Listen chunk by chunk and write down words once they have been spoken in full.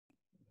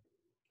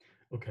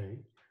Okay,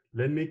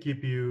 let me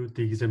give you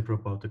the example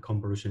about the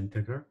convolution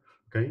integral.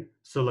 Okay,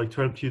 so like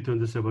to help you to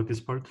understand about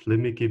this part, let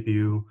me give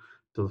you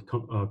the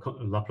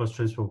Laplace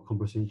transform of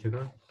convolution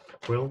integral.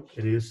 Well,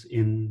 it is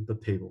in the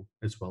table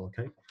as well.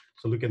 Okay,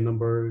 so look at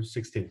number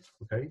 16.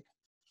 Okay,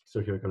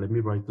 so here we go. Let me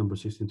write number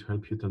 16 to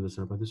help you to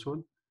understand about this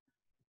one.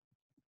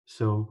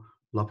 So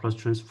Laplace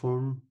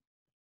transform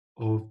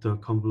of the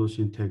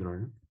convolution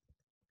integral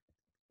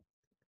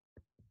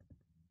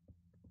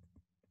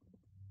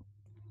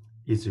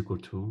is equal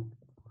to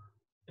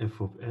f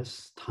of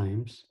s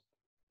times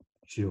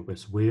g of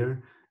s,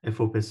 where f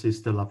of s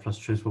is the Laplace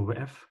transform of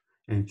f,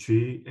 and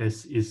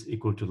gs is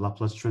equal to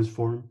Laplace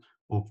transform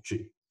of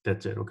g.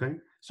 That's it, okay?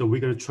 So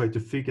we're gonna try to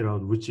figure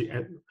out which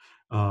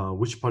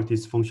part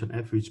is function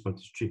f, which part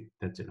is g.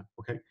 That's it,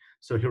 okay?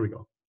 So here we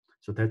go.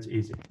 So that's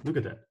easy. Look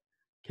at that.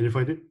 Can you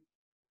find it?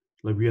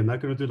 Like we are not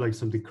gonna do like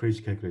something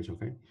crazy calculation,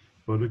 okay?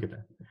 But look at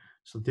that.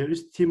 So there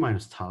is t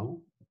minus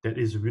tau. That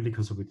is really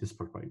concerned with this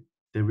part, right?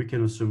 Then we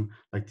can assume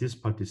like this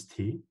part is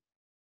t.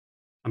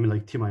 I mean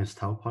like t minus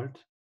tau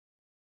part.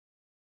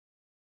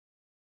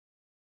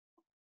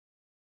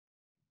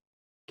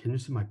 Can you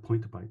see my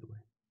pointer, by the way?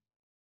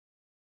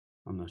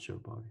 I'm not sure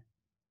about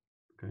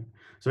it. Okay.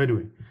 So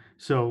anyway,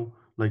 so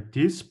like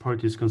this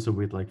part is concerned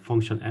with like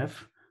function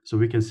f. So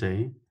we can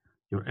say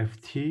your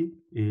ft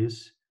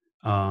is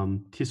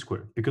t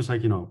squared, because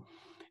like,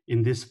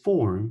 in this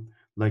form,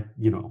 like,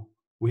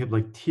 we have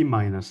like t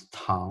minus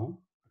tau.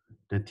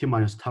 The t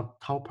minus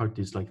tau part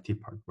is like t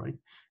part, right?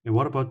 And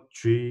what about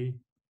gt?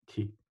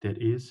 That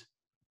is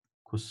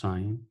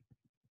cosine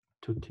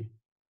 2t.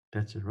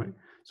 That's it, right?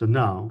 So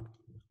now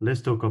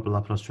let's talk about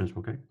Laplace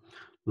transform, okay?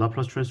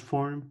 Laplace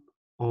transform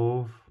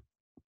of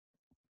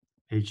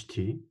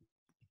ht,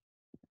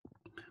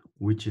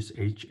 which is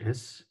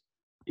hs,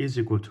 is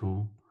equal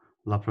to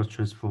Laplace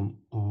transform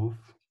of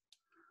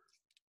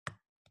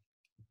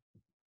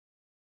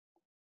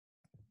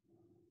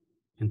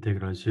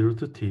integral 0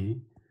 to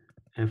t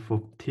f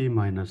of t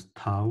minus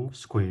tau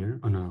square,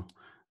 oh no,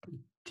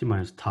 t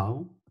minus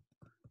tau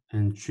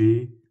and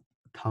g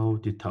tau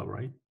d tau,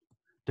 right?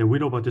 Then we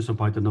know about this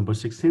by the number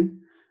 16.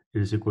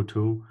 It is equal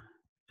to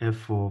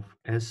f of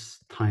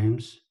s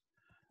times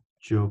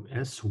g of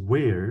s,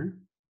 where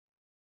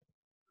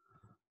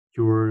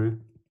your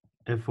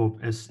f of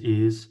s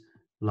is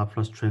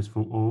Laplace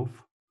transform of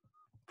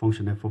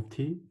function f of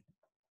t,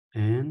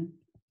 and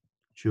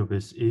g of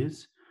s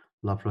is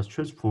Laplace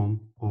transform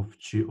of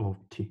g of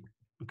t.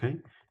 Okay,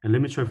 and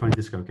let me try to find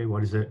this guy. Okay,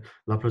 what is the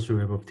Laplace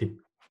transform of t?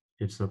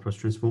 It's Laplace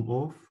transform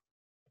of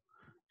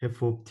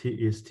f of t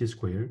is t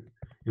squared,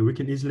 and we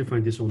can easily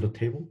find this on the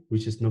table,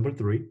 which is number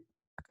 3.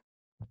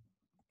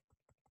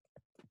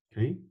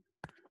 Okay,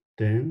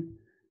 then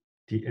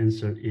the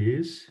answer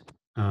is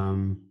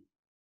 2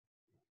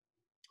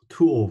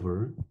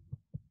 over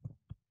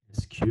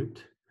s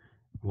cubed.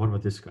 What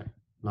about this guy?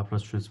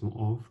 Laplace transform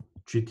of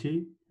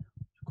gt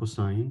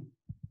cosine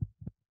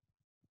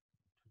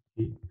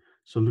t.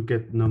 So look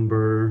at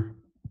number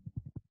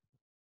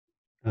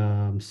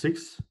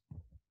 6.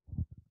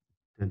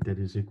 Then that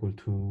is equal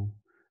to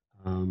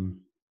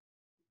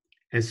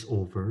s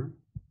over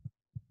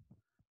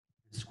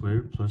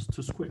squared plus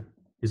 2 squared.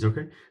 Is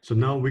okay? So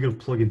now we're going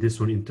to plug in this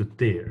one into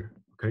there.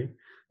 Okay?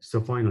 So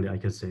finally, I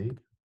can say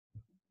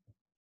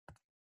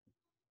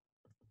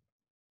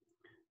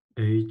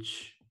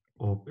h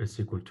of s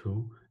equal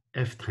to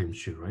f times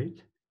g,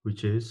 right?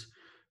 Which is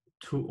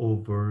 2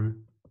 over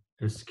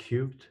s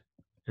cubed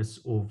s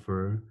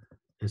over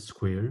s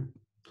squared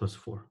plus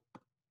 4.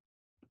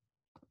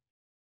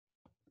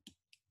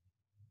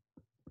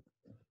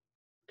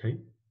 Okay,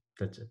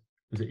 that's it.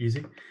 Is it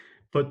easy?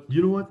 But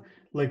you know what?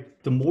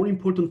 Like the more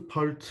important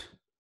part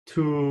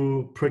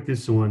to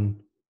practice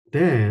on,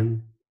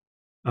 then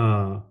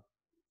I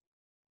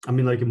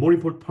mean, like a more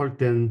important part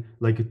than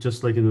like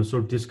just like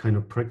sort of this kind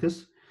of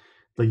practice.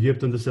 Like you have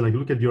to understand. Like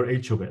look at your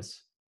h of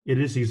s. It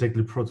is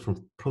exactly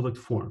product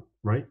form,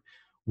 right?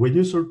 When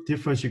you sort of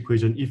differential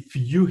equation, if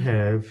you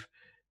have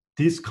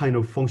this kind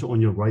of function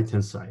on your right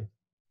hand side,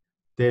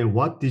 then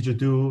what did you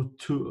do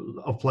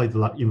to apply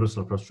the inverse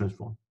Laplace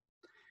transform?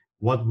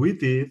 What we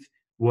did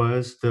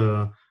was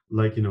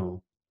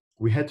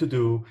we had to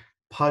do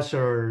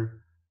partial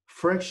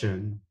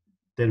fraction,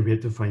 then we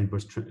had to find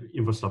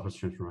inverse Laplace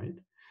transform, right?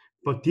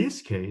 But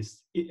this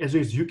case, as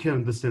long as you can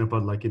understand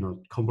about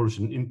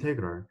convolution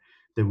integral,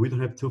 then we don't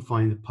have to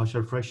find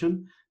partial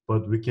fraction,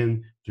 but we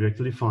can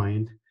directly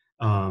find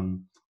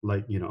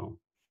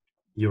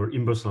your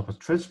inverse Laplace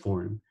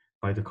transform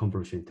by the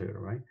convolution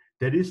integral, right?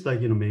 That is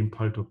main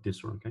part of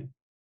this one, okay?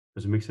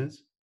 Does it make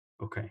sense?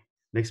 Okay.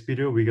 Next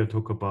video, we're gonna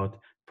talk about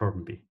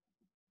problem B.